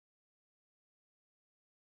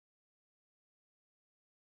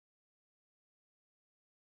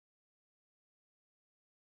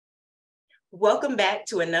Welcome back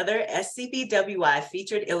to another SCBWI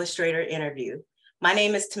featured illustrator interview. My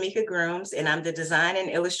name is Tamika Grooms, and I'm the Design and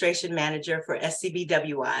Illustration Manager for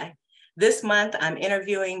SCBWI. This month, I'm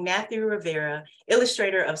interviewing Matthew Rivera,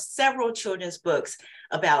 illustrator of several children's books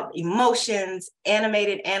about emotions,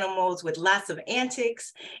 animated animals with lots of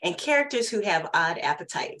antics, and characters who have odd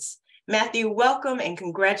appetites. Matthew, welcome and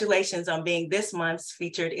congratulations on being this month's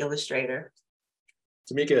featured illustrator.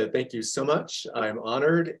 Tamika, thank you so much. I'm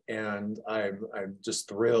honored, and I'm just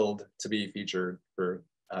thrilled to be featured for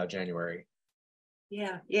January.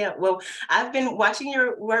 Yeah. Well, I've been watching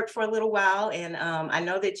your work for a little while, and I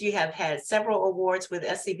know that you have had several awards with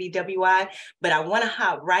SCBWI, but I want to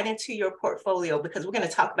hop right into your portfolio because we're going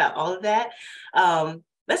to talk about all of that.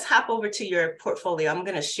 Let's hop over to your portfolio. I'm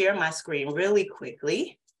going to share my screen really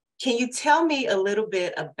quickly. Can you tell me a little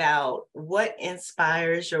bit about what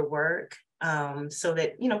inspires your work? So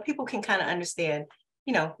that people can kind of understand,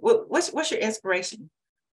 what's your inspiration?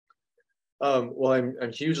 Well,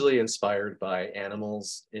 I'm hugely inspired by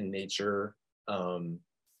animals in nature.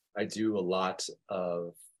 I do a lot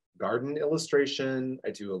of garden illustration. I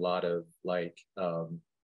do a lot of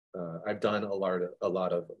I've done a lot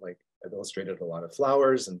of I've illustrated a lot of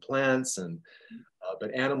flowers and plants, and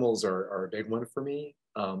but animals are a big one for me.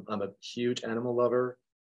 I'm a huge animal lover.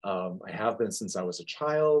 I have been since I was a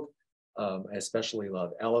child. I especially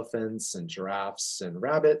love elephants and giraffes and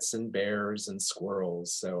rabbits and bears and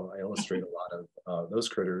squirrels. So I illustrate a lot of those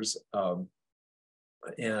critters.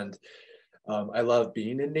 And I love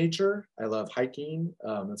being in nature. I love hiking.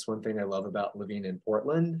 That's one thing I love about living in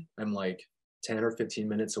Portland. I'm like 10 or 15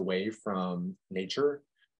 minutes away from nature.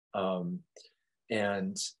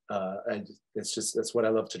 That's what I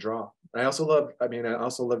love to draw. I also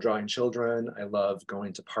love drawing children. I love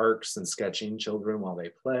going to parks and sketching children while they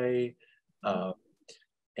play. I'm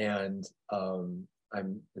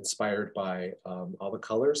inspired by all the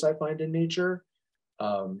colors I find in nature.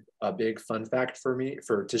 A big fun fact for me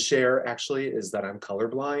to share actually is that I'm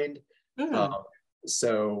colorblind.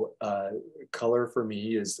 So color for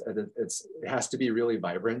me it has to be really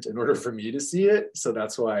vibrant in order for me to see it. So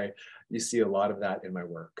that's why you see a lot of that in my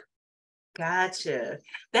work. Gotcha.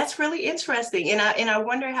 That's really interesting. And I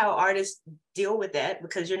wonder how artists deal with that,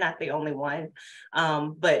 because you're not the only one.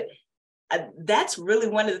 But that's really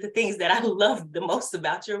one of the things that I love the most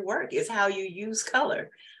about your work is how you use color.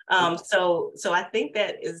 So I think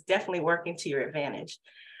that is definitely working to your advantage.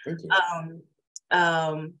 Thank you.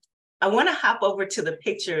 I want to hop over to the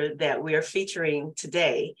picture that we're featuring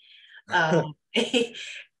today. I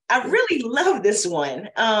really love this one.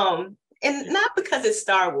 And not because it's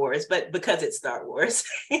Star Wars, but because it's Star Wars.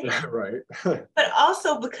 Right. But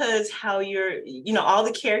also because how all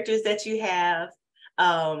the characters that you have,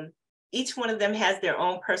 each one of them has their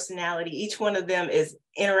own personality. Each one of them is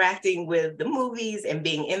interacting with the movies and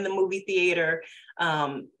being in the movie theater.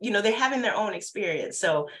 They're having their own experience.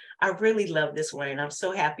 So I really love this one. And I'm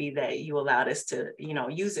so happy that you allowed us to,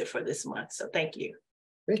 use it for this month. So thank you.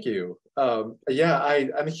 Thank you. I'm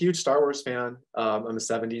a huge Star Wars fan. I'm a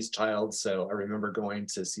 70s child, so I remember going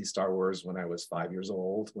to see Star Wars when I was 5 years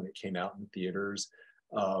old, when it came out in theaters.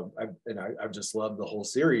 I've just loved the whole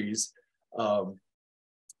series.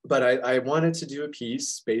 But I wanted to do a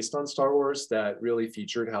piece based on Star Wars that really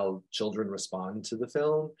featured how children respond to the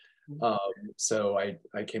film. So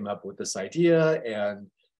I came up with this idea, and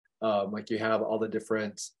you have all the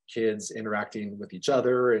different kids interacting with each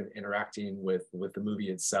other and interacting with the movie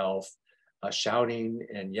itself, shouting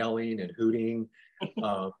and yelling and hooting.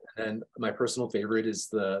 And my personal favorite is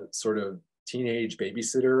the sort of teenage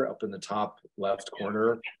babysitter up in the top left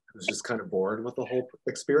corner who's just kind of bored with the whole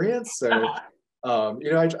experience. So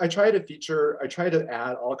I try to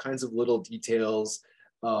add all kinds of little details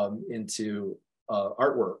into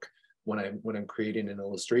artwork when I'm creating an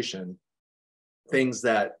illustration. Things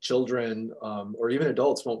that children or even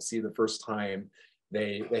adults won't see the first time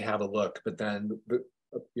they have a look, but then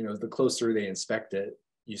the closer they inspect it,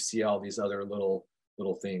 you see all these other little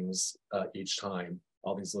things each time,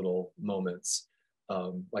 all these little moments,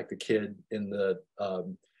 like the kid in the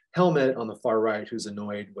helmet on the far right who's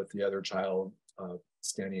annoyed with the other child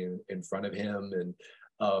standing in front of him, and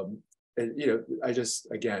I just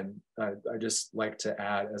like to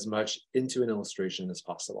add as much into an illustration as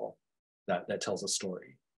possible that tells a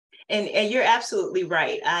story. And you're absolutely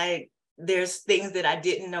right. There's things that I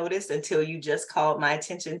didn't notice until you just called my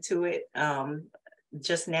attention to it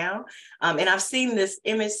just now. And I've seen this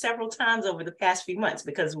image several times over the past few months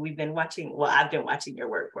because I've been watching your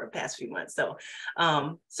work for the past few months. So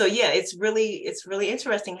yeah, it's really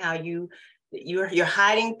interesting how you're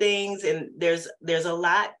hiding things, and there's a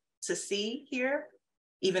lot to see here.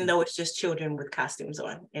 even though it's just children with costumes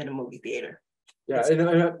on in a movie theater. Yeah,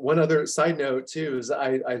 and one other side note too is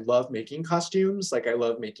I love making costumes. Like I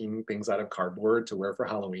love making things out of cardboard to wear for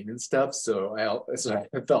Halloween and stuff. So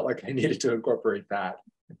I felt like I needed to incorporate that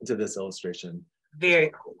into this illustration.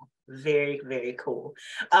 Very cool. Very, very cool.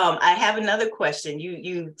 I have another question.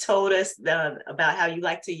 You told us about how you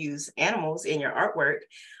like to use animals in your artwork.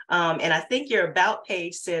 And I think your About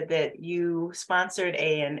page said that you sponsored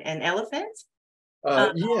an elephant.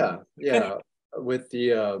 Yeah. With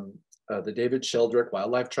the David Sheldrick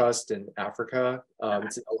Wildlife Trust in Africa.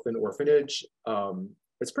 It's an elephant orphanage.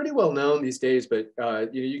 It's pretty well known these days, but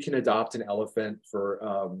you can adopt an elephant for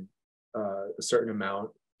a certain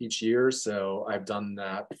amount each year. So I've done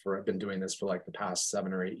that I've been doing this for like the past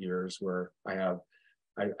 7 or 8 years, where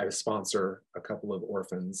I sponsor a couple of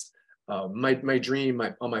orphans. My dream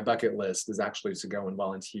on my bucket list is actually to go and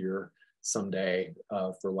volunteer someday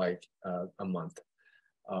for like a month.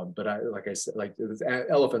 But like I said,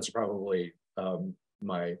 elephants are probably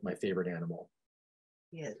my favorite animal.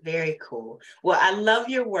 Yeah, very cool. Well, I love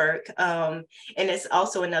your work. And it's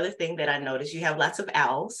also another thing that I noticed. You have lots of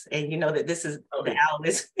owls, and you know that this is the owl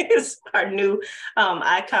is our new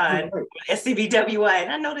icon, SCBWI.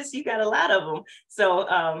 And I noticed you got a lot of them. So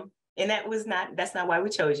and that's not why we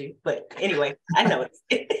chose you. But anyway, I noticed.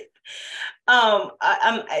 I'm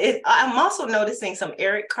also noticing some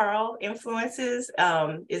Eric Carle influences.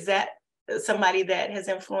 Is that somebody that has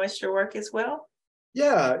influenced your work as well?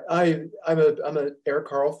 Yeah, I'm a Eric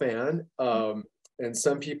Carle fan. And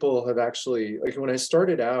some people have actually, like when I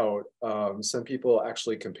started out, some people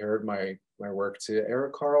actually compared my work to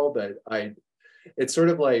Eric Carle, but it's sort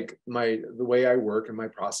of like the way I work and my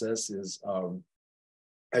process is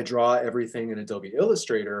I draw everything in Adobe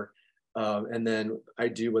Illustrator. And then I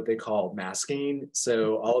do what they call masking.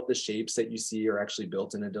 So all of the shapes that you see are actually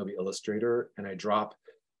built in Adobe Illustrator, and I drop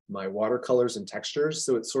my watercolors and textures.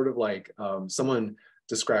 So it's sort of like someone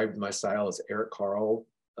described my style as Eric Carle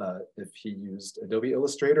if he used Adobe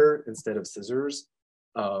Illustrator instead of scissors.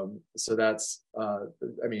 So that's,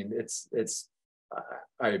 I mean,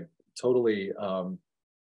 I totally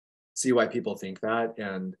see why people think that,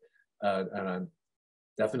 and I'm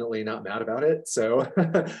definitely not mad about it. So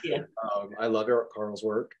yeah. I love Eric Carle's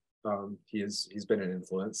work. He's been an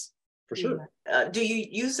influence for sure. Do you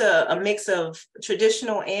use a mix of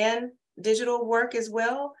traditional and digital work as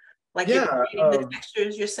well? Like you're creating the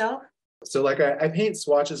textures yourself? So like I paint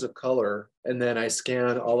swatches of color, and then I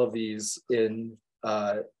scan all of these in,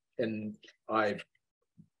 and I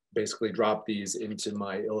basically drop these into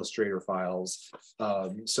my Illustrator files.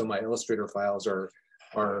 So my Illustrator files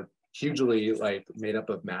are hugely like made up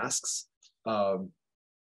of masks.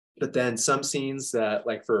 But then some scenes that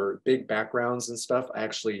like for big backgrounds and stuff, I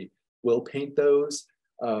actually will paint those.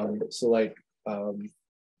 So like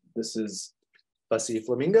this is Fussy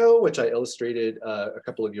Flamingo, which I illustrated a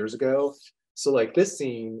couple of years ago. So like this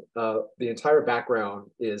scene, the entire background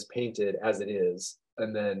is painted as it is.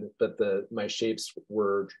 And then, but my shapes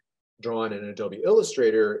were drawn in Adobe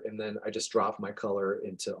Illustrator, and then I just drop my color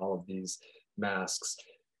into all of these masks.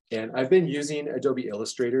 And I've been using Adobe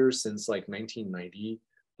Illustrator since like 1990.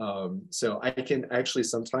 So I can actually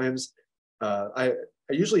sometimes, I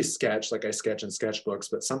usually sketch, like I sketch in sketchbooks,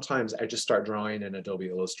 but sometimes I just start drawing in Adobe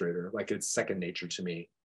Illustrator. Like it's second nature to me.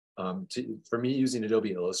 For me, using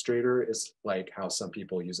Adobe Illustrator is like how some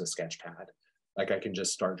people use a sketch pad. Like I can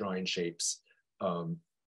just start drawing shapes. And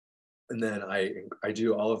then I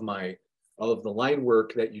do all of the line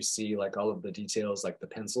work that you see, like all of the details, like the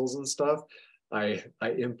pencils and stuff. I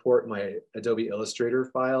import my Adobe Illustrator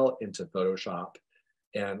file into Photoshop,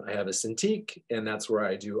 and I have a Cintiq, and that's where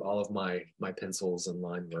I do all of my pencils and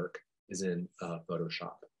line work is in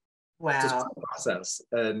Photoshop. Wow. It's just a process,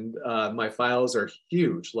 and my files are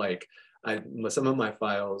huge. Like some of my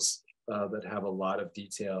files that have a lot of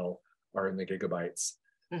detail are in the gigabytes.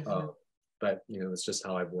 But you know, it's just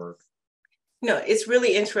how I work. No, it's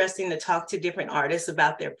really interesting to talk to different artists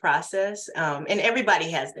about their process. And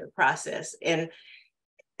everybody has their process. And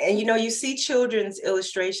you know, you see children's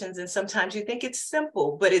illustrations and sometimes you think it's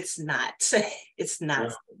simple, but it's not. It's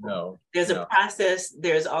not. No. There's a process.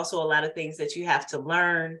 There's also a lot of things that you have to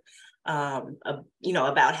learn, you know,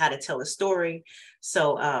 about how to tell a story.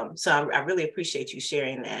 So I really appreciate you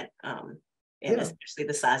sharing that. And especially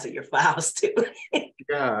the size of your files too.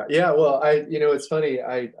 Yeah. Well, you know, it's funny.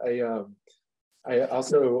 I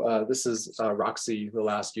also, this is Roxy, the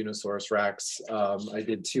Last Unosaurus Rex. I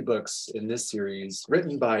did 2 books in this series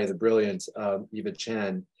written by the brilliant Eva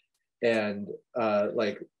Chen. And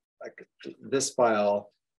like this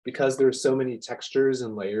file because there's so many textures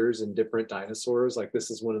and layers and different dinosaurs, like this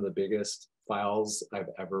is one of the biggest files I've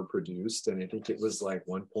ever produced. And I think it was like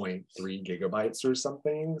 1.3 gigabytes or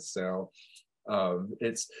something. So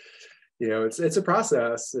it's, you know, it's a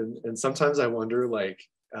process. And sometimes I wonder, like,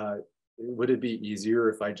 would it be easier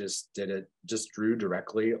if I just drew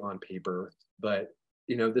directly on paper? But,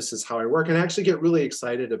 you know, this is how I work. And I actually get really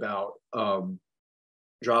excited about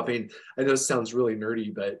dropping. I know this sounds really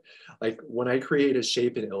nerdy, but like when I create a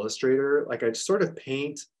shape in Illustrator, like I sort of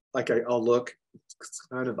paint, like I'll look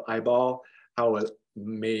kind of eyeball how it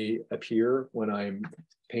may appear when I'm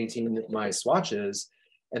painting my swatches.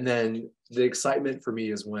 And then the excitement for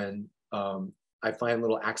me is when I find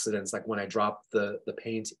little accidents, like when I drop the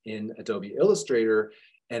paint in Adobe Illustrator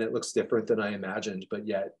and it looks different than I imagined, but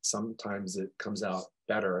yet sometimes it comes out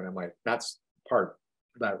better. And I'm like, that's part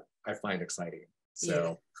that I find exciting.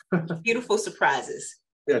 So beautiful surprises.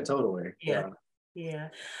 Yeah, totally. Yeah.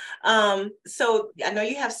 So I know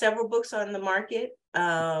you have several books on the market,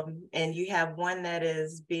 and you have one that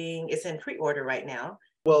is it's in pre-order right now.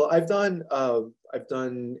 Well, I've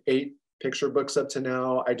done 8 picture books up to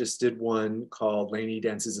now. I just did one called Lainey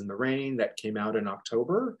Dances in the Rain that came out in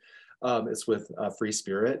October. It's with Free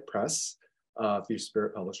Spirit Press, Free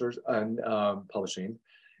Spirit Publishers and Publishing.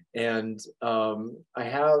 And I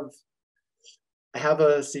have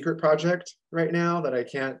a secret project right now that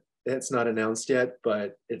it's not announced yet,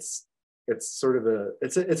 but it's sort of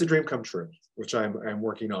it's a dream come true, which I'm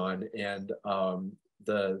working on. And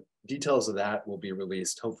the details of that will be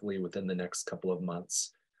released hopefully within the next couple of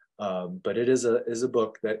months. But it is a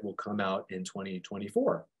book that will come out in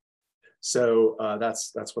 2024. So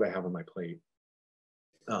that's what I have on my plate.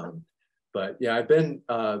 But yeah, I've been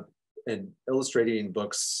in illustrating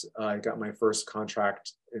books. I got my first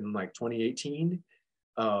contract in like 2018.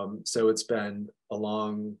 So it's been a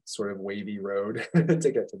long sort of wavy road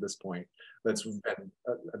to get to this point.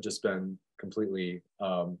 I've just been completely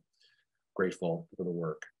grateful for the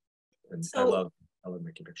work. And I love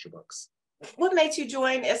making picture books. What made you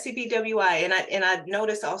join SCBWI? And I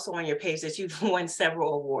noticed also on your page that you've won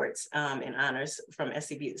several awards and honors from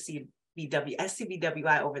SCBWI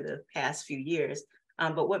over the past few years.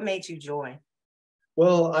 But what made you join?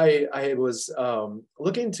 Well, I was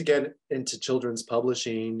looking to get into children's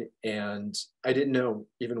publishing, and I didn't know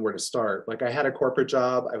even where to start. Like I had a corporate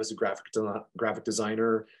job. I was a graphic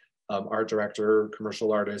designer, art director,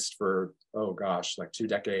 commercial artist for, oh gosh, like 2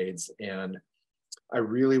 decades. And I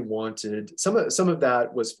really wanted, some of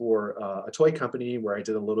that was for a toy company where I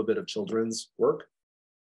did a little bit of children's work,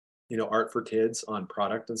 you know, art for kids on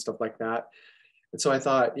product and stuff like that. And so I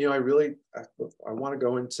thought, you know, I want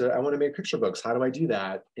to make picture books. How do I do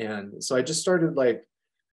that? And so I just started like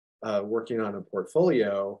working on a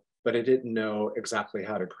portfolio, but I didn't know exactly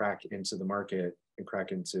how to crack into the market and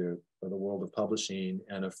crack into the world of publishing.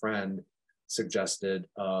 And a friend suggested,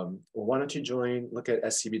 well, why don't you look at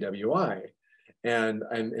SCBWI? And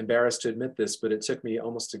I'm embarrassed to admit this, but it took me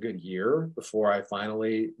almost a good year before I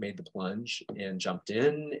finally made the plunge and jumped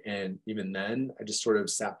in. And even then, I just sort of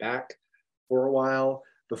sat back for a while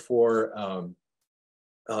before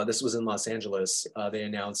this was in Los Angeles. They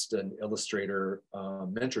announced an Illustrator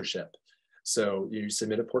mentorship. So you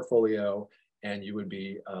submit a portfolio and you would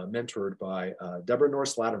be mentored by Deborah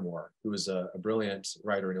Norris Lattimore, who is a brilliant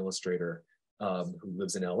writer and illustrator who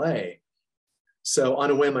lives in LA. So on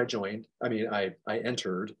a whim, I joined. I mean, I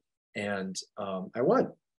entered and I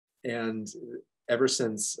won. And ever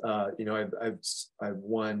since, you know, I've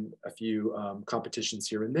won a few competitions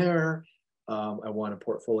here and there. I won a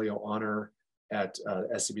portfolio honor at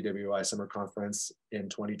SCBWI Summer Conference in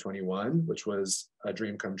 2021, which was a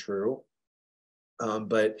dream come true.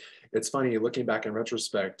 But it's funny, looking back in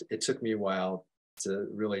retrospect, it took me a while to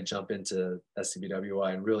really jump into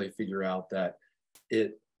SCBWI and really figure out that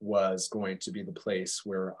it was going to be the place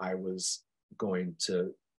where I was going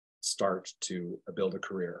to start to build a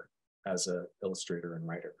career as an illustrator and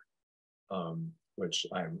writer, which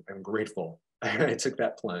I'm grateful I took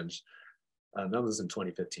that plunge. That was in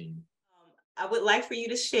 2015. I would like for you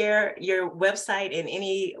to share your website in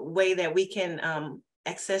any way that we can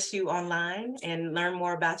access you online and learn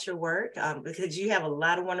more about your work, because you have a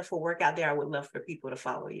lot of wonderful work out there. I would love for people to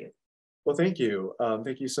follow you. Well, thank you.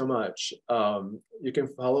 Thank you so much. You can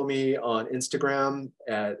follow me on Instagram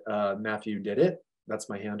at Matthew Did It. That's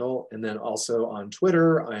my handle. And then also on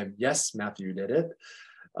Twitter, I'm Yes, Matthew Did It.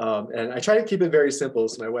 And I try to keep it very simple.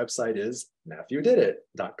 So my website is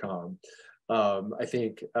matthewdidit.com. I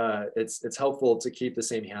think it's helpful to keep the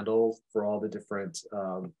same handle for all the different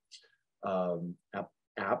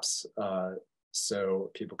apps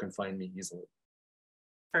so people can find me easily.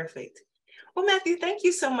 Perfect. Well, Matthew, thank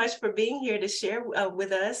you so much for being here to share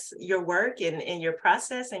with us your work and your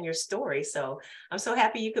process and your story. So I'm so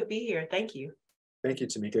happy you could be here. Thank you. Thank you,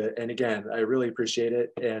 Tamika. And again, I really appreciate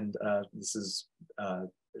it. And this is,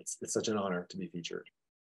 it's such an honor to be featured.